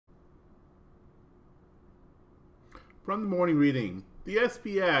From the morning reading, the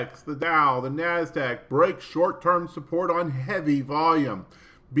SPX, the Dow, the NASDAQ break short-term support on heavy volume.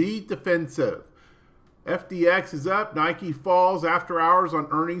 Be defensive. FDX is up. Nike falls after hours on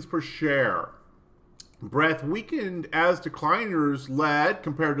earnings per share. Breadth weakened as decliners led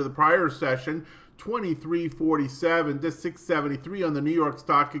compared to the prior session. 2347 to 673 on the New York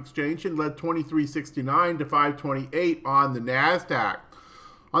Stock Exchange and led 2369 to 528 on the NASDAQ.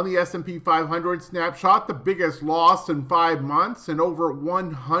 On the S&P 500 snapshot, the biggest loss in 5 months and over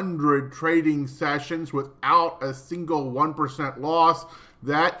 100 trading sessions without a single 1% loss.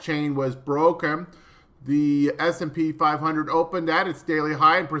 That chain was broken. The S&P 500 opened at its daily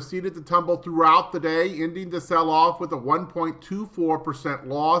high and proceeded to tumble throughout the day, ending the sell-off with a 1.24%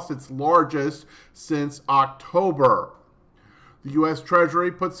 loss, its largest since October. The U.S.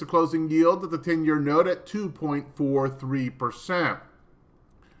 Treasury puts the closing yield of the 10-year note at 2.43%.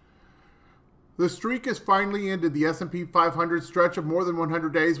 The streak has finally ended. The S&P 500 stretch of more than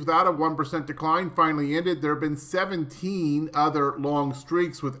 100 days without a 1% decline finally ended. There have been 17 other long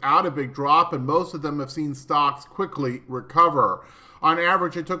streaks without a big drop, and most of them have seen stocks quickly recover. On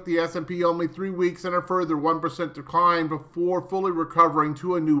average, it took the S&P only 3 weeks and a further 1% decline before fully recovering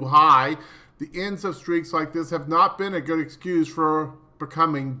to a new high. The ends of streaks like this have not been a good excuse for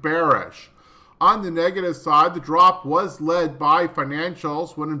becoming bearish. On the negative side, the drop was led by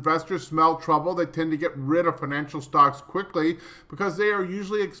financials. When investors smell trouble, they tend to get rid of financial stocks quickly because they are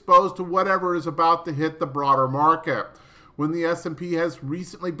usually exposed to whatever is about to hit the broader market. When the S&P has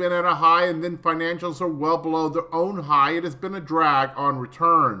recently been at a high and then financials are well below their own high, it has been a drag on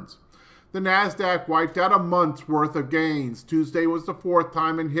returns. The NASDAQ wiped out a month's worth of gains. Tuesday was the 4th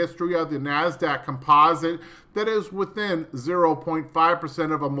time in history of the NASDAQ composite that is within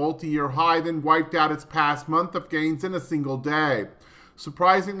 0.5% of a multi-year high, then wiped out its past month of gains in a single day.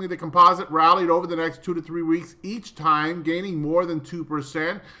 Surprisingly, the composite rallied over the next 2 to 3 weeks, each time gaining more than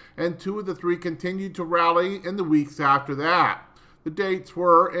 2%, and 2 of the 3 continued to rally in the weeks after that. The dates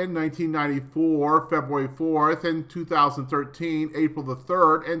were in 1994, February 4th, in 2013, April the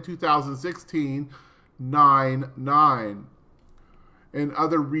 3rd, and 2016, 9/9. In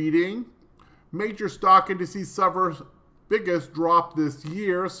other reading, major stock indices suffer biggest drop this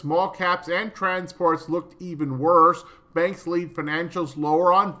year. Small caps and transports looked even worse. Banks lead financials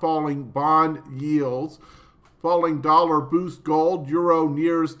lower on falling bond yields. Falling dollar boosts gold. Euro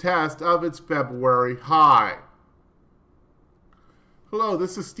nears test of its February high. Hello,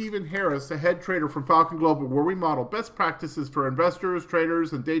 this is Stephen Harris, a head trader from Falcon Global, where we model best practices for investors,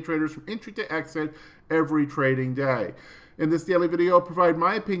 traders, and day traders from entry to exit every trading day. In this daily video, I'll provide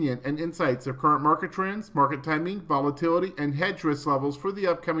my opinion and insights of current market trends, market timing, volatility, and hedge risk levels for the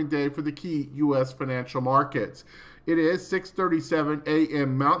upcoming day for the key U.S. financial markets. It is 6:37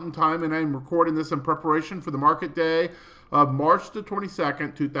 a.m. Mountain Time, and I'm recording this in preparation for the market day of March the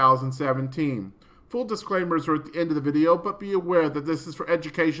 22nd, 2017. Full disclaimers are at the end of the video, but be aware that this is for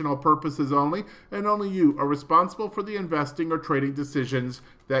educational purposes only, and only you are responsible for the investing or trading decisions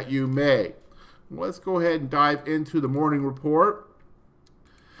that you make. Let's go ahead and dive into the morning report.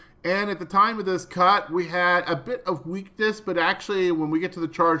 And at the time of this cut, we had a bit of weakness, but actually when we get to the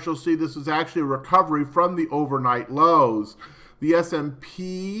chart, you'll see this was actually a recovery from the overnight lows. The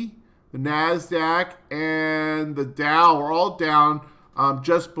S&P, the NASDAQ, and the Dow are all down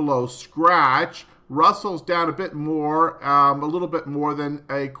just below scratch. Russell's down a bit more, a little bit more than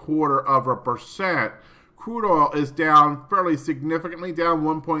 0.25%. Crude oil is down fairly significantly, down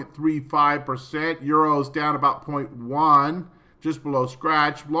 1.35%. Euro's down about 0.1%, just below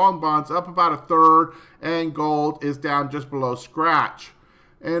scratch. Long bonds up about 1/3, and gold is down just below scratch.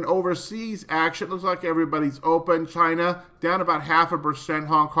 And overseas action, looks like everybody's open. China down about 0.5%.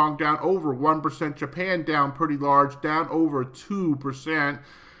 Hong Kong down over 1%. Japan down pretty large, down over 2%.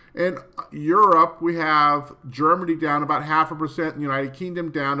 In Europe, we have Germany down about 0.5%, and the United Kingdom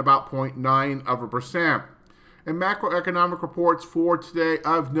down about 0.9%. And macroeconomic reports for today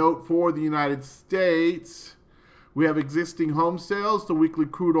of note for the United States, we have existing home sales, the weekly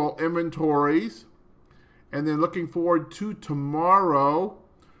crude oil inventories, and then looking forward to tomorrow,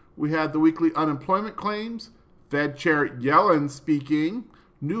 we have the weekly unemployment claims, Fed Chair Yellen speaking,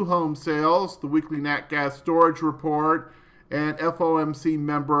 new home sales, the weekly nat gas storage report, and FOMC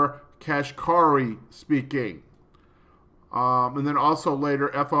member Kashkari speaking. And then also later,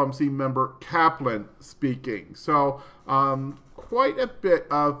 FOMC member Kaplan speaking. So quite a bit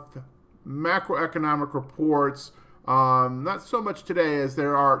of macroeconomic reports, not so much today as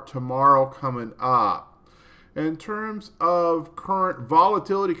there are tomorrow coming up. In terms of current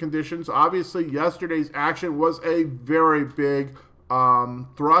volatility conditions, obviously yesterday's action was a very big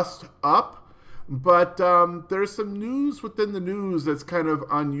thrust up. But there's some news within the news that's kind of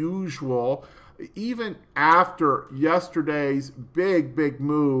unusual. Even after yesterday's big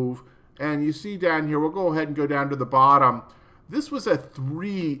move, and you see down here, we'll go ahead and go down to the bottom. This was a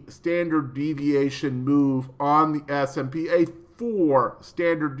 3 standard deviation move on the S&P, a 4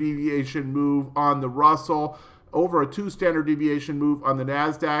 standard deviation move on the Russell, over a 2 standard deviation move on the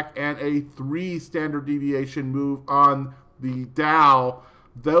NASDAQ, and a 3 standard deviation move on the Dow.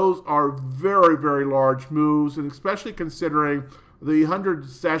 Those are very large moves, and especially considering the 100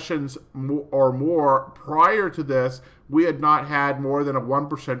 sessions or more prior to this, we had not had more than a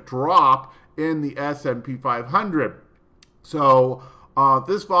 1% drop in the S&P 500. So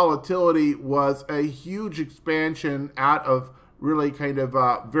this volatility was a huge expansion out of really kind of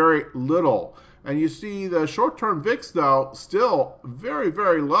very little. And you see the short-term VIX, though, still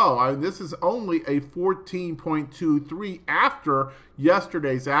very low. I mean, this is only a 14.23 after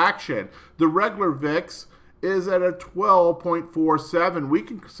yesterday's action. The regular VIX is at a 12.47. We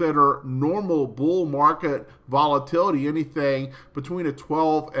can consider normal bull market volatility anything between a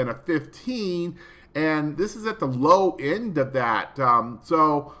 12 and a 15, and this is at the low end of that.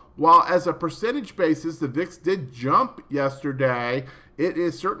 So while as a percentage basis, the VIX did jump yesterday, it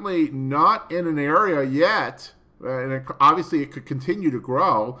is certainly not in an area yet, and obviously it could continue to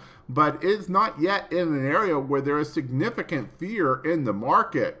grow, but it is not yet in an area where there is significant fear in the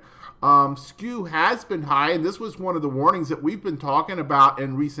market. Skew has been high, and this was one of the warnings that we've been talking about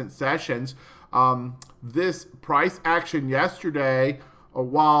in recent sessions. This price action yesterday,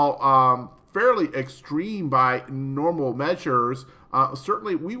 while fairly extreme by normal measures,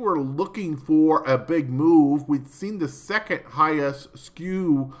 certainly we were looking for a big move. We'd seen the second highest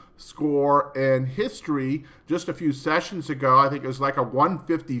skew score in history just a few sessions ago. I think it was like a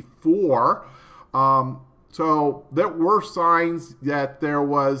 154. So there were signs that there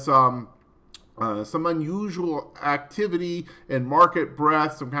was some unusual activity in market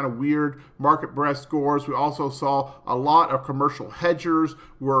breadth, some kind of weird market breadth scores. We also saw a lot of commercial hedgers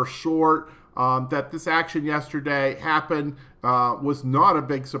were short. That this action yesterday happened was not a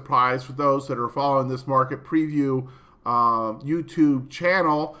big surprise for those that are following this market preview YouTube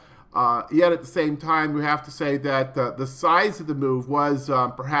channel. Yet at the same time, we have to say that the size of the move was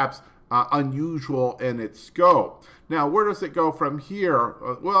perhaps unusual in its scope. Now, where does it go from here?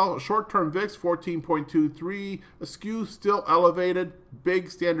 Well, short-term VIX 14.23, a skew still elevated,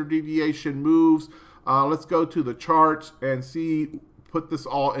 big standard deviation moves. Let's go to the charts and put this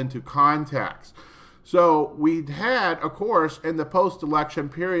all into context. So we had, of course, in the post-election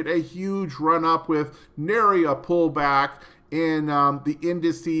period, a huge run-up with nary a pullback in the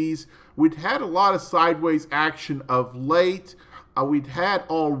indices. We'd had a lot of sideways action of late. We'd had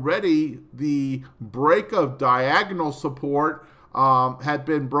already the break of diagonal support had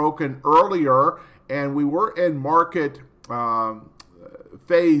been broken earlier, and we were in market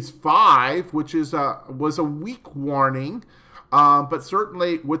phase 5, which is was a weak warning. But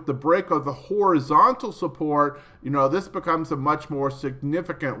certainly with the break of the horizontal support, this becomes a much more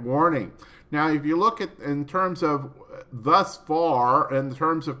significant warning. Now, if you look at in terms of thus far, in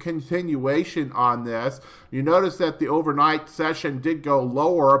terms of continuation on this, you notice that the overnight session did go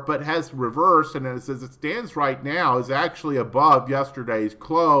lower, but has reversed, and as it stands right now, is actually above yesterday's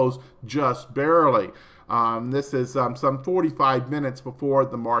close, just barely. This is some 45 minutes before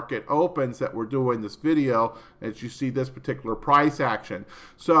the market opens that we're doing this video, as you see this particular price action.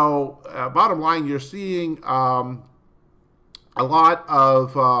 So bottom line, you're seeing a lot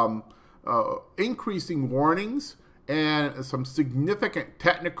of increasing warnings and some significant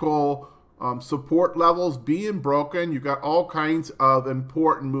technical support levels being broken. You've got all kinds of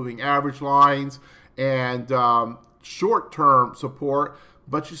important moving average lines and short-term support.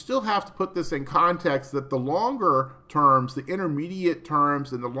 But you still have to put this in context that the longer terms, the intermediate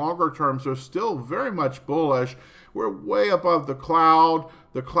terms, and the longer terms are still very much bullish. We're way above the cloud.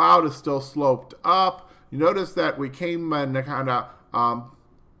 The cloud is still sloped up. You notice that we came and kind of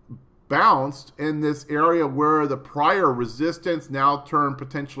bounced in this area where the prior resistance now turned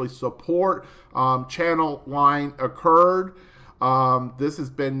potentially support channel line occurred. This has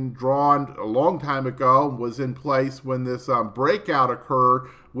been drawn a long time ago, was in place when this breakout occurred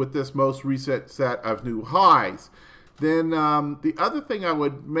with this most recent set of new highs. Then the other thing I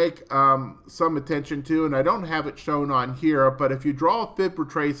would make some attention to, and I don't have it shown on here, but if you draw fib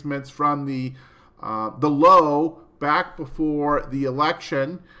retracements from the low back before the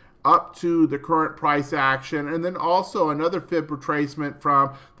election up to the current price action, and then also another fib retracement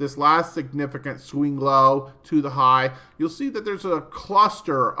from this last significant swing low to the high, you'll see that there's a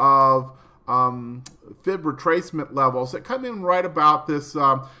cluster of fib retracement levels that come in right about this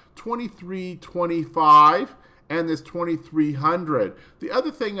 2325 and this 2300. The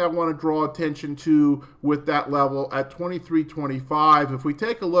other thing I want to draw attention to with that level at 2325, if we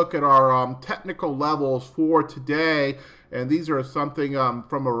take a look at our technical levels for today, and these are something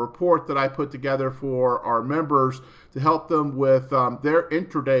from a report that I put together for our members to help them with their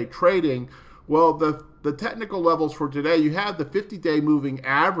intraday trading. Well, the technical levels for today, you have the 50-day moving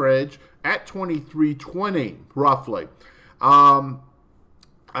average at 2320, roughly. I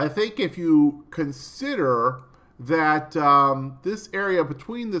think if you consider that this area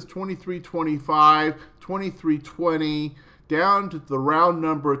between this 2325, 2320, down to the round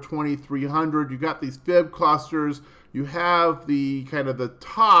number of 2300, you got these fib clusters, you have the kind of the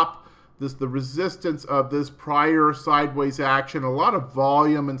top, the resistance of this prior sideways action, a lot of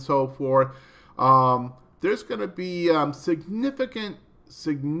volume and so forth. There's going to be significant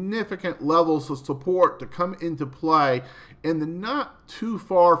levels of support to come into play in the not too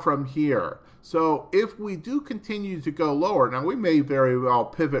far from here. So if we do continue to go lower, now we may very well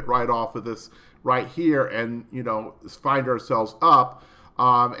pivot right off of this right here and, you know, find ourselves up.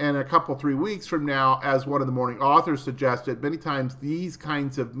 And a couple, 3 weeks from now, as one of the morning authors suggested, many times these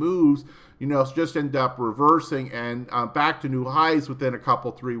kinds of moves, you know, just end up reversing and back to new highs within a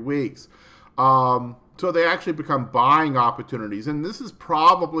couple, 3 weeks. So they actually become buying opportunities. And this is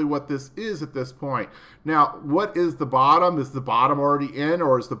probably what this is at this point. Now, what is the bottom? Is the bottom already in,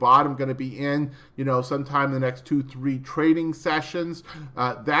 or is the bottom going to be in, you know, sometime in the next 2-3 trading sessions?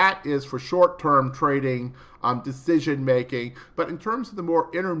 That is for short-term trading decision making. But in terms of the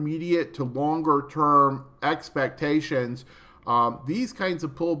more intermediate to longer-term expectations, these kinds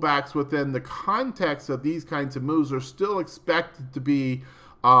of pullbacks within the context of these kinds of moves are still expected to be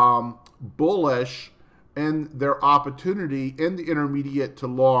bullish in their opportunity in the intermediate to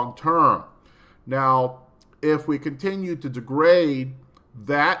long term. Now, if we continue to degrade,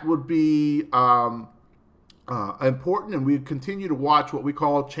 that would be important, and we continue to watch what we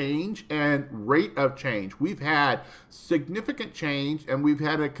call change and rate of change. We've had significant change, and we've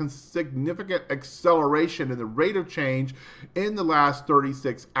had a significant acceleration in the rate of change in the last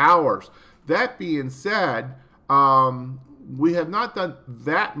 36 hours. That being said, we have not done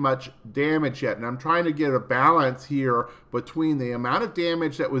that much damage yet, and I'm trying to get a balance here between the amount of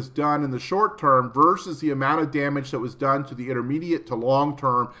damage that was done in the short term versus the amount of damage that was done to the intermediate to long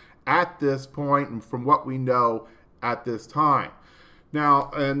term at this point and from what we know at this time.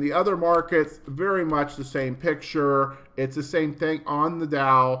 Now, in the other markets, very much the same picture. It's the same thing on the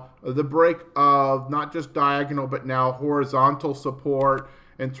Dow, the break of not just diagonal but now horizontal support.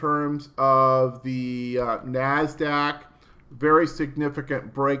 In terms of the NASDAQ, very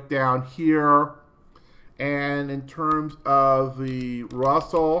significant breakdown here. And in terms of the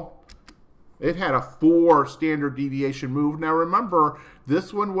Russell, it had a 4 standard deviation move. Now remember,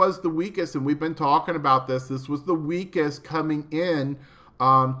 this one was the weakest, and we've been talking about this. This was the weakest coming in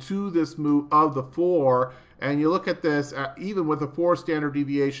to this move of the 4. And you look at this, even with a 4 standard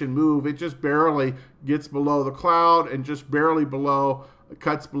deviation move, it just barely gets below the cloud and just barely below,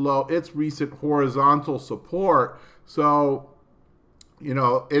 cuts below its recent horizontal support. So, you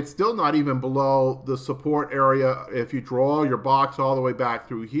know, it's still not even below the support area if you draw your box all the way back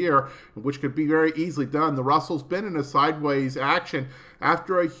through here, which could be very easily done. The Russell's been in a sideways action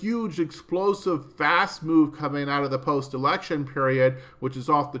after a huge, explosive, fast move coming out of the post-election period, which is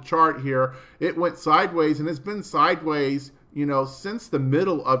off the chart here. It went sideways, and it's been sideways, you know, since the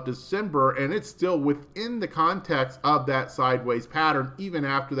middle of December, and it's still within the context of that sideways pattern, even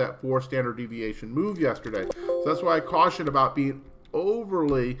after that 4 standard deviation move yesterday. So that's why I caution about being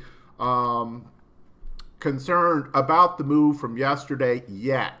overly concerned about the move from yesterday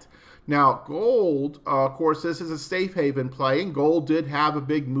yet. Now, gold, of course, this is a safe haven play, and gold did have a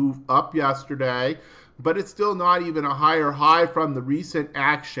big move up yesterday, but it's still not even a higher high from the recent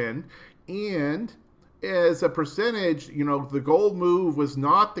action. And as a percentage, you know, the gold move was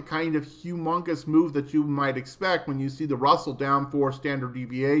not the kind of humongous move that you might expect when you see the Russell down 4 standard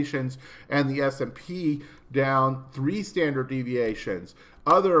deviations and the S&P down 3 standard deviations.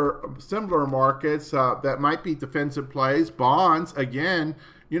 Other similar markets that might be defensive plays, bonds, again,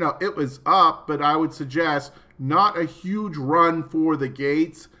 you know, it was up, but I would suggest not a huge run for the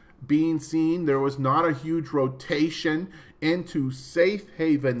gates being seen. There was not a huge rotation into safe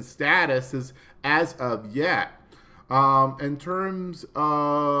haven statuses as of yet. In terms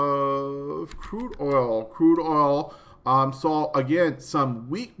of crude oil saw, again, some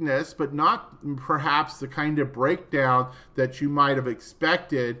weakness, but not perhaps the kind of breakdown that you might have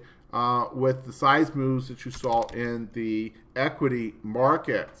expected with the size moves that you saw in the equity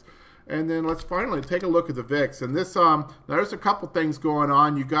markets. And then let's finally take a look at the VIX. And this, there's a couple things going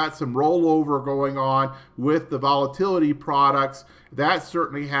on. You got some rollover going on with the volatility products. That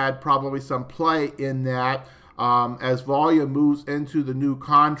certainly had probably some play in that as volume moves into the new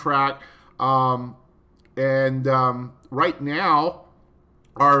contract. Right now,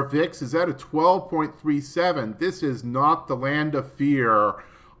 our VIX is at a 12.37. This is not the land of fear.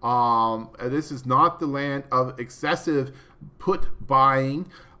 This is not the land of excessive put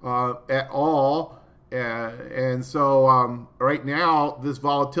buying at all. And so right now, this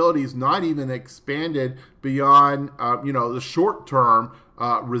volatility is not even expanded beyond, the short-term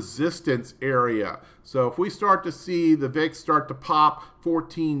resistance area. So if we start to see the VIX start to pop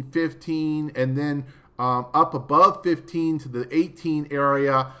 14, 15, and then up above 15 to the 18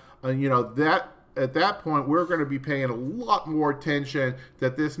 area, that at that point we're going to be paying a lot more attention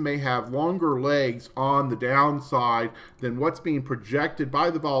that this may have longer legs on the downside than what's being projected by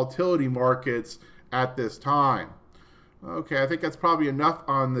the volatility markets at this time. Okay, I think that's probably enough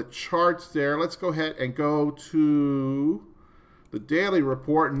on the charts there. Let's go ahead and go to the daily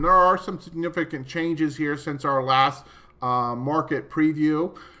report, and there are some significant changes here since our last market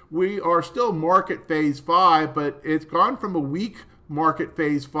preview. We are still market phase 5, but it's gone from a weak market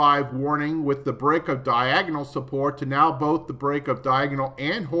phase 5 warning with the break of diagonal support to now both the break of diagonal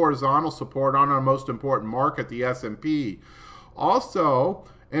and horizontal support on our most important market, the S&P. Also,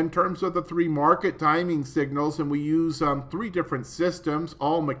 in terms of the 3 market timing signals, and we use 3 different systems,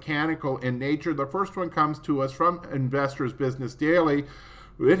 all mechanical in nature. The first one comes to us from Investors Business Daily.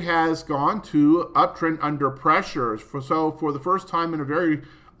 It has gone to uptrend under pressure. So for the first time in a very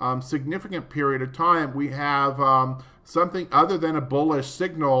significant period of time, we have something other than a bullish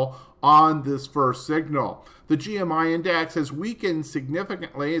signal on this first signal. The GMI index has weakened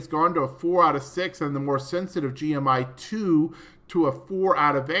significantly. It's gone to a 4 out of 6 and the more sensitive GMI 2 to a 4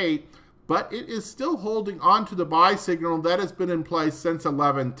 out of 8, but it is still holding on to the buy signal that has been in place since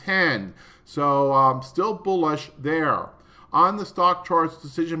 11:10. So still bullish there. On the stock charts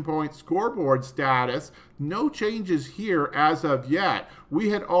decision point scoreboard status, no changes here as of yet.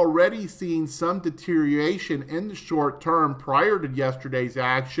 We had already seen some deterioration in the short term prior to yesterday's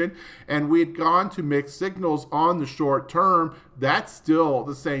action, and we had gone to mixed signals on the short term. That's still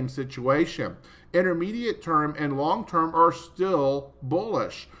the same situation. Intermediate term and long term are still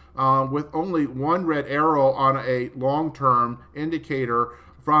bullish, with only one red arrow on a long-term indicator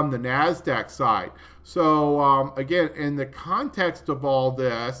from the NASDAQ side. So again, in the context of all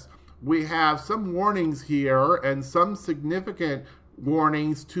this, we have some warnings here and some significant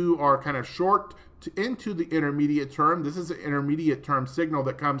warnings to our kind of short into the intermediate term. This is an intermediate term signal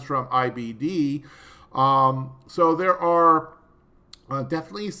that comes from IBD. So there are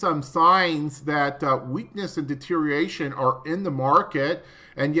definitely some signs that weakness and deterioration are in the market,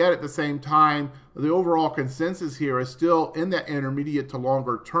 and yet at the same time, the overall consensus here is still in that intermediate to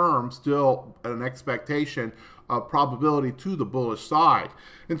longer term, still an expectation of probability to the bullish side.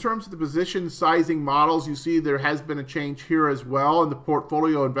 In terms of the position sizing models, you see there has been a change here as well in the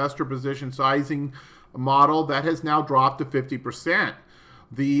portfolio investor position sizing model that has now dropped to 50%.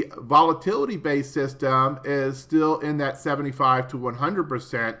 The volatility-based system is still in that 75 to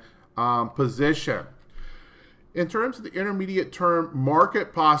 100% position. In terms of the intermediate term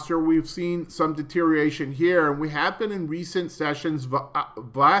market posture, we've seen some deterioration here, and we have been in recent sessions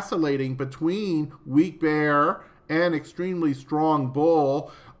vacillating between weak bear and extremely strong bull.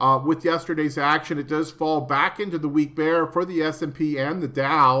 With yesterday's action, it does fall back into the weak bear for the S&P and the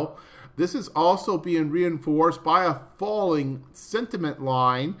Dow. This is also being reinforced by a falling sentiment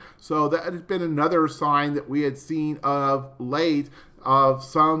line. So that has been another sign that we had seen of late of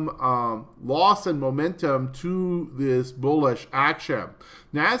some loss in momentum to this bullish action.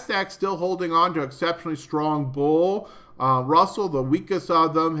 NASDAQ still holding on to exceptionally strong bull. Russell, the weakest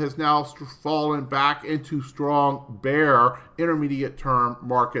of them, has now fallen back into strong bear intermediate term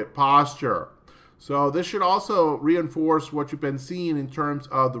market posture. So this should also reinforce what you've been seeing in terms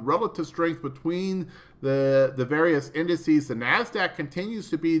of the relative strength between the various indices. The NASDAQ continues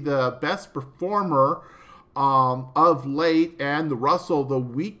to be the best performer of late, and the Russell the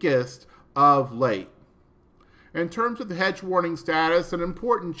weakest of late. In terms of the hedge warning status, an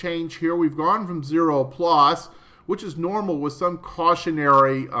important change here. We've gone from 0+, which is normal with some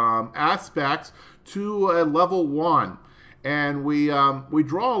cautionary aspects, to a level 1. And we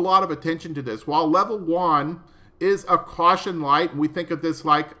draw a lot of attention to this. While level 1 is a caution light, we think of this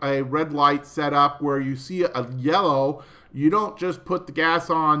like a red light setup where you see a yellow, you don't just put the gas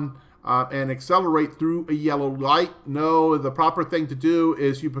on and accelerate through a yellow light. No, the proper thing to do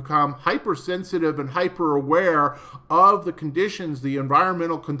is you become hypersensitive and hyper aware of the conditions, the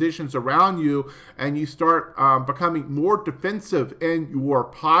environmental conditions around you, and you start becoming more defensive in your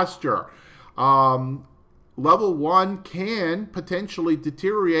posture. Level 1 can potentially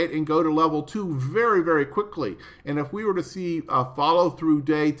deteriorate and go to level 2 very, very quickly. And if we were to see a follow-through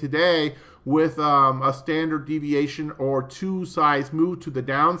day today with a standard deviation or 2 size move to the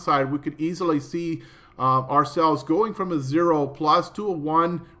downside, we could easily see ourselves going from a 0 plus to a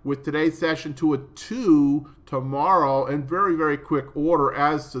 1 with today's session to a 2 tomorrow in very, very quick order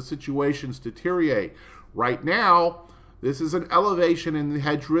as the situations deteriorate. Right now, this is an elevation in the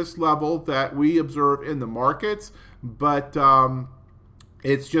hedge risk level that we observe in the markets, but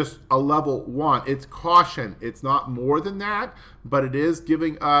it's just a level 1. It's caution. It's not more than that, but it is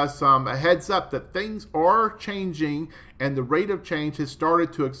giving us a heads up that things are changing and the rate of change has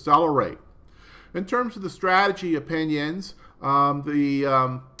started to accelerate. In terms of the strategy opinions,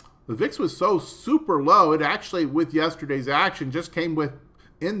 the VIX was so super low, it actually, with yesterday's action, just came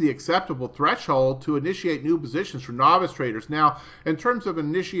in the acceptable threshold to initiate new positions for novice traders. Now, in terms of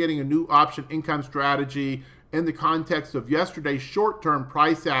initiating a new option income strategy in the context of yesterday's short-term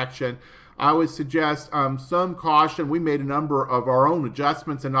price action, I would suggest some caution. We made a number of our own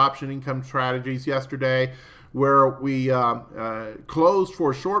adjustments in option income strategies yesterday where we closed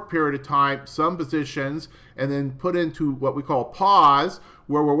for a short period of time some positions and then put into what we call pause,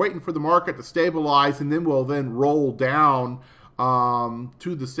 where we're waiting for the market to stabilize, and then we'll then roll down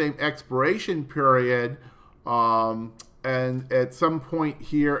to the same expiration period and at some point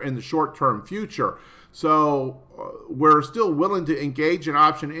here in the short-term future. So we're still willing to engage in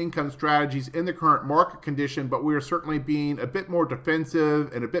option income strategies in the current market condition, but we are certainly being a bit more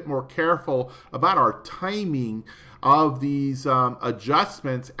defensive and a bit more careful about our timing of these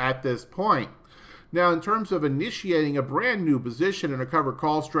adjustments at this point. Now, in terms of initiating a brand new position in a covered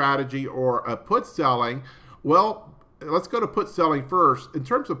call strategy or a put selling, well, let's go to put selling first. In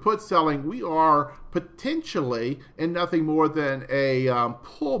terms of put selling, we are potentially in nothing more than a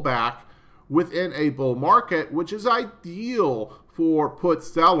pullback within a bull market, which is ideal for put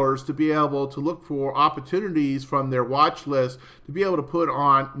sellers to be able to look for opportunities from their watch list to be able to put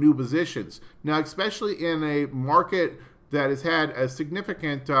on new positions. Now, especially in a market that has had a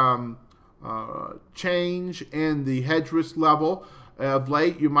significant change in the hedge risk level of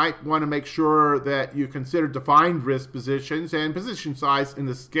late, you might want to make sure that you consider defined risk positions and position size in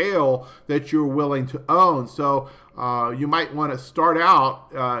the scale that you're willing to own. So you might want to start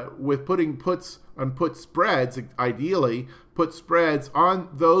out with putting puts and put spreads, ideally put spreads on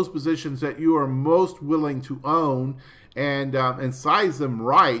those positions that you are most willing to own, and size them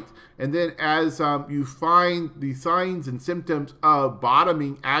right. And then as you find the signs and symptoms of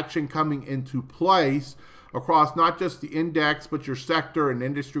bottoming action coming into place across not just the index, but your sector and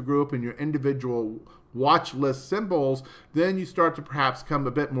industry group and your individual watch list symbols, then you start to perhaps become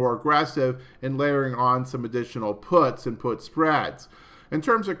a bit more aggressive in layering on some additional puts and put spreads. In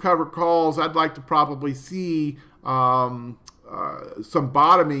terms of covered calls, I'd like to probably see some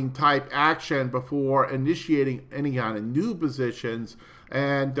bottoming type action before initiating any kind of new positions.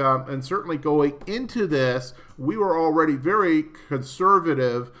 And certainly going into this, we were already very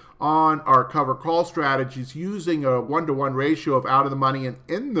conservative on our cover call strategies, using a 1-to-1 ratio of out of the money and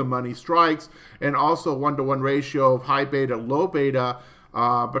in the money strikes, and also 1-to-1 ratio of high beta, low beta,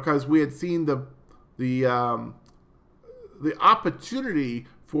 because we had seen the opportunity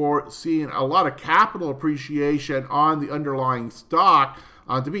for seeing a lot of capital appreciation on the underlying stock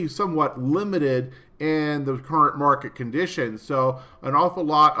to be somewhat limited in the current market conditions. So an awful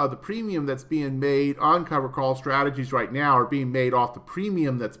lot of the premium that's being made on cover call strategies right now are being made off the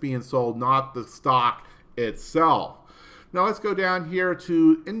premium that's being sold, not the stock itself. Now let's go down here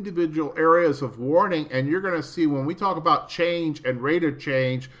to individual areas of warning, and you're going to see when we talk about change and rate of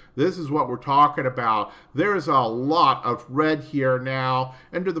change, this is what we're talking about. There's a lot of red here now.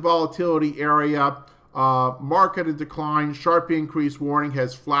 Into the volatility area, market in decline, sharp increase warning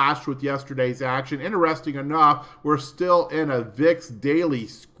has flashed with yesterday's action. Interesting enough, we're still in a VIX daily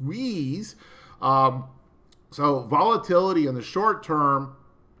squeeze. So volatility in the short term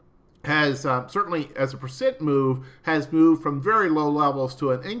has certainly, as a percent move, has moved from very low levels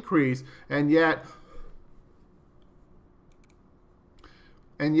to an increase, and yet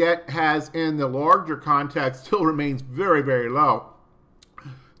has, in the larger context, still remains very, very low.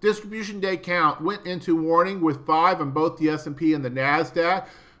 Distribution day count went into warning with 5 on both the S&P and the NASDAQ.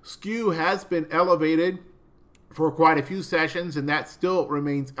 Skew has been elevated for quite a few sessions, and that still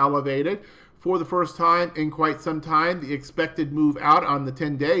remains elevated. For the first time in quite some time, the expected move out on the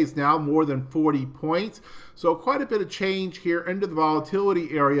 10 days now more than 40 points. So quite a bit of change here into the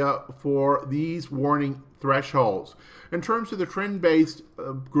volatility area for these warning thresholds. In terms of the trend-based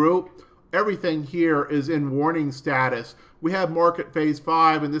group, everything here is in warning status. We have market phase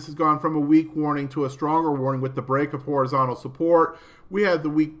 5, and this has gone from a weak warning to a stronger warning with the break of horizontal support. We had the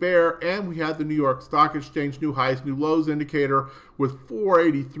weak bear, and we had the New York Stock Exchange new highs, new lows indicator with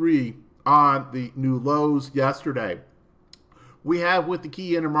 483 on the new lows yesterday. We have with the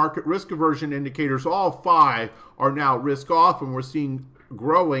key intermarket risk aversion indicators, all 5 are now risk off, and we're seeing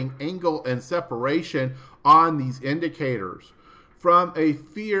growing angle and separation on these indicators. From a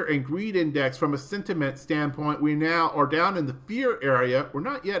fear and greed index, from a sentiment standpoint, we now are down in the fear area. We're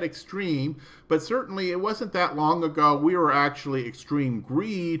not yet extreme, but certainly it wasn't that long ago we were actually extreme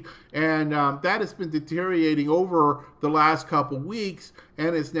greed, and that has been deteriorating over the last couple weeks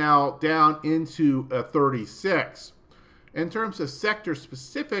and is now down into 36. In terms of sector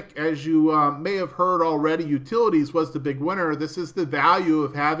specific, as you may have heard already, utilities was the big winner. This is the value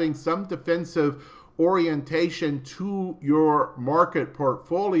of having some defensive orientation to your market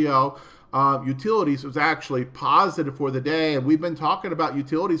portfolio. Utilities was actually positive for the day, and we've been talking about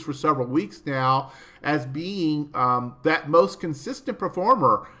utilities for several weeks now as being that most consistent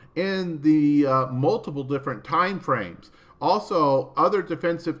performer in the multiple different time frames. Also, other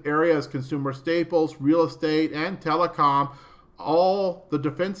defensive areas, consumer staples, real estate, and telecom, all the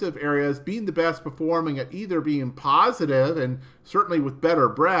defensive areas being the best performing at either being positive and certainly with better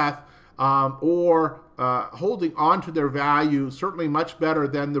breadth, or holding on to their value, certainly much better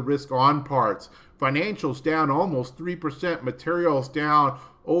than the risk on parts. Financials down almost 3%, materials down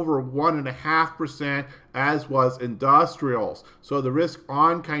over 1.5%, as was industrials. So the risk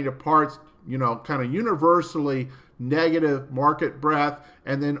on kind of parts, you know, kind of universally negative market breadth,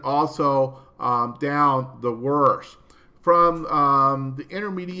 and then also down the worst. From the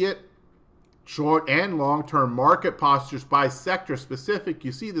intermediate, short, and long-term market postures by sector specific,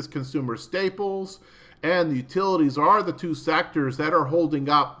 you see this consumer staples and the utilities are the 2 sectors that are holding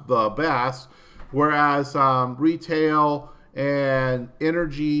up the best, whereas retail and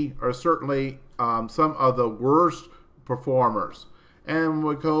energy are certainly some of the worst performers. And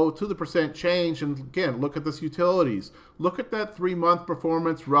we go to the percent change, and again, look at this utilities. Look at that 3-month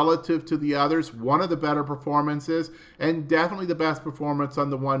performance relative to the others. One of the better performances, and definitely the best performance on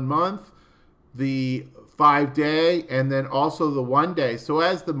the 1 month, the 5-day, and then also the 1 day. So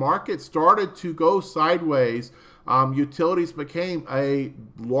as the market started to go sideways, utilities became a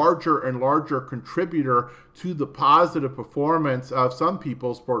larger and larger contributor to the positive performance of some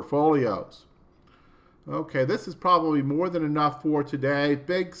people's portfolios. Okay, this is probably more than enough for today.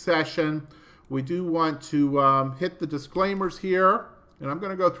 Big session. We do want to hit the disclaimers here, and I'm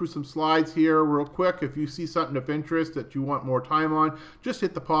going to go through some slides here real quick. If you see something of interest that you want more time on, just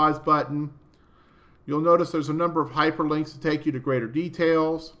hit the pause button. You'll notice there's a number of hyperlinks to take you to greater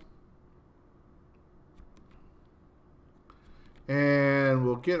details. And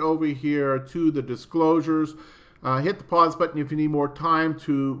we'll get over here to the disclosures. Hit the pause button if you need more time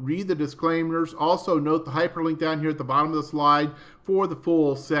to read the disclaimers. Also note the hyperlink down here at the bottom of the slide for the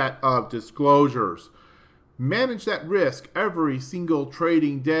full set of disclosures. Manage that risk every single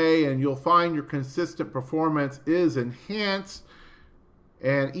trading day, and you'll find your consistent performance is enhanced.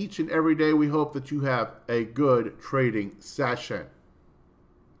 And each and every day we hope that you have a good trading session.